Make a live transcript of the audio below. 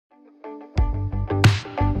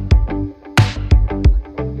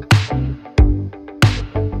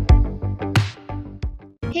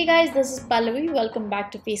Guys, this is Pallavi. Welcome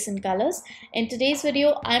back to Face and Colors. In today's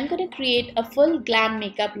video, I'm going to create a full glam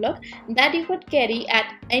makeup look that you could carry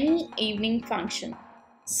at any evening function.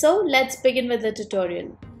 So let's begin with the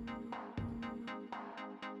tutorial.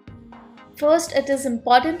 First, it is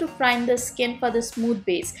important to prime the skin for the smooth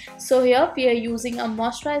base. So here we are using a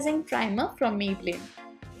moisturizing primer from Maybelline.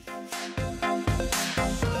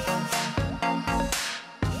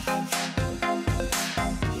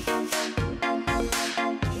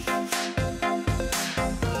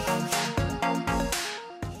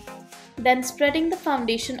 Then spreading the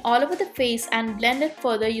foundation all over the face and blend it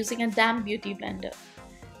further using a damp beauty blender.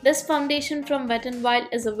 This foundation from Wet n Wild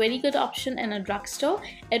is a very good option in a drugstore.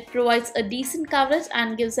 It provides a decent coverage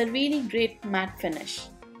and gives a really great matte finish.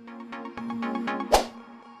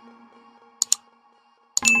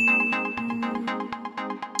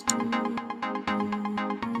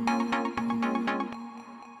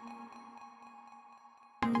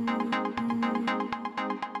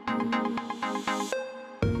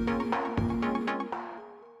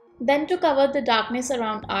 Then to cover the darkness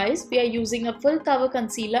around eyes, we are using a full cover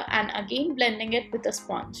concealer and again blending it with a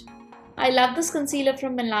sponge. I love this concealer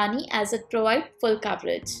from Milani as it provides full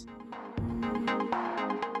coverage.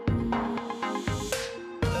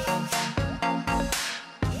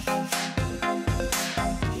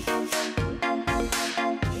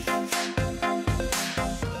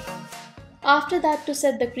 After that, to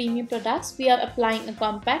set the creamy products, we are applying a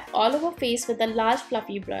compact all over face with a large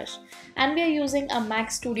fluffy brush. And we are using a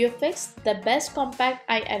MAC Studio Fix, the best compact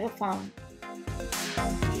I ever found.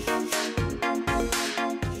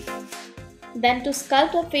 Then to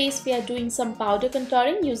sculpt our face, we are doing some powder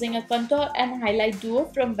contouring using a contour and highlight duo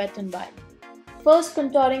from Wet n Wild. First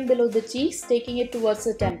contouring below the cheeks, taking it towards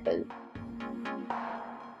the temple.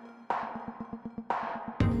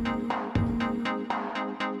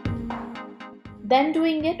 Then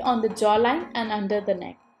doing it on the jawline and under the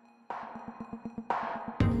neck.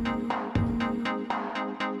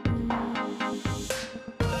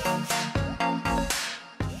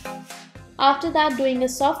 After that, doing a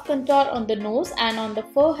soft contour on the nose and on the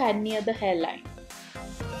forehead near the hairline.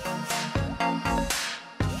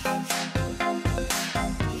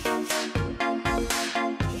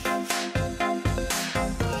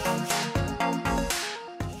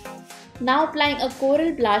 Now applying a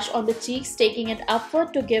coral blush on the cheeks, taking it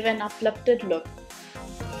upward to give an uplifted look.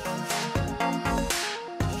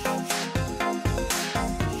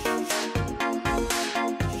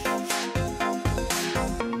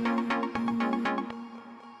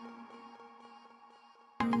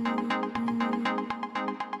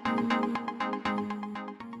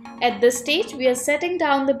 At this stage, we are setting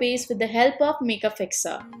down the base with the help of Makeup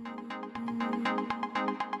Fixer.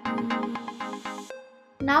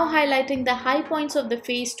 Now highlighting the high points of the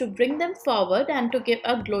face to bring them forward and to give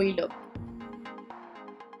a glowy look.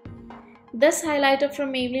 This highlighter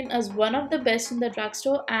from Maybelline is one of the best in the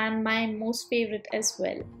drugstore and my most favorite as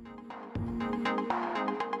well.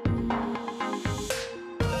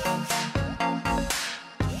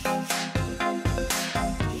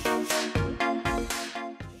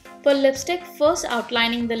 For lipstick, first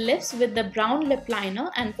outlining the lips with the brown lip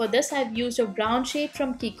liner, and for this I have used a brown shade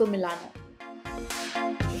from Milani.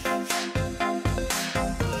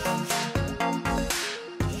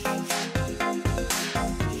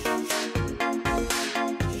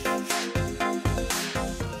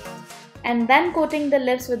 And then coating the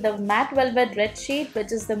lips with the matte velvet red shade,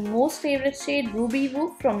 which is the most favorite shade, Ruby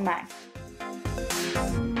Woo from MAC.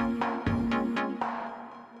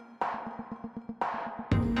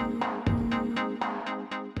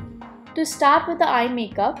 To start with the eye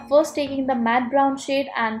makeup, first taking the matte brown shade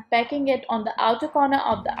and packing it on the outer corner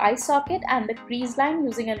of the eye socket and the crease line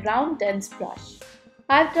using a round dense brush.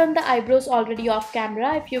 I've done the eyebrows already off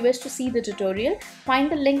camera. If you wish to see the tutorial,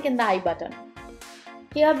 find the link in the I button.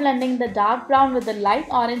 Here blending the dark brown with the light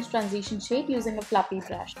orange transition shade using a fluffy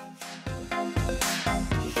brush.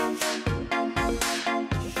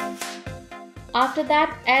 After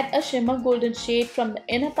that, add a shimmer golden shade from the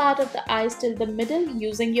inner part of the eyes till the middle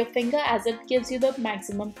using your finger as it gives you the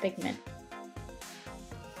maximum pigment.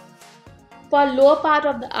 For lower part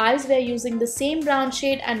of the eyes, we are using the same brown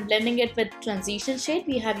shade and blending it with transition shade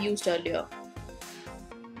we have used earlier.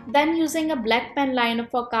 Then using a black pen liner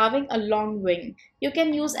for carving a long wing. You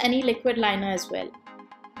can use any liquid liner as well.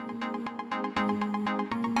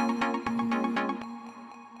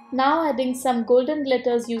 Now adding some golden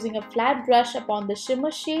glitters using a flat brush upon the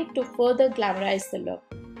shimmer shade to further glamorize the look.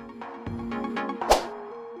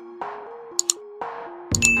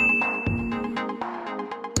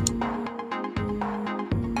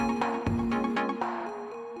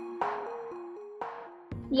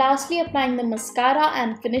 Lastly, applying the mascara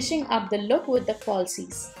and finishing up the look with the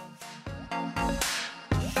falsies.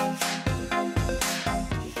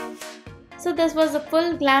 So this was the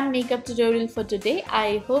full glam makeup tutorial for today.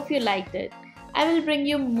 I hope you liked it. I will bring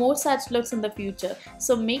you more such looks in the future.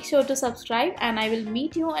 So make sure to subscribe and I will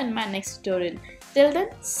meet you in my next tutorial. Till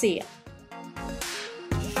then, see ya.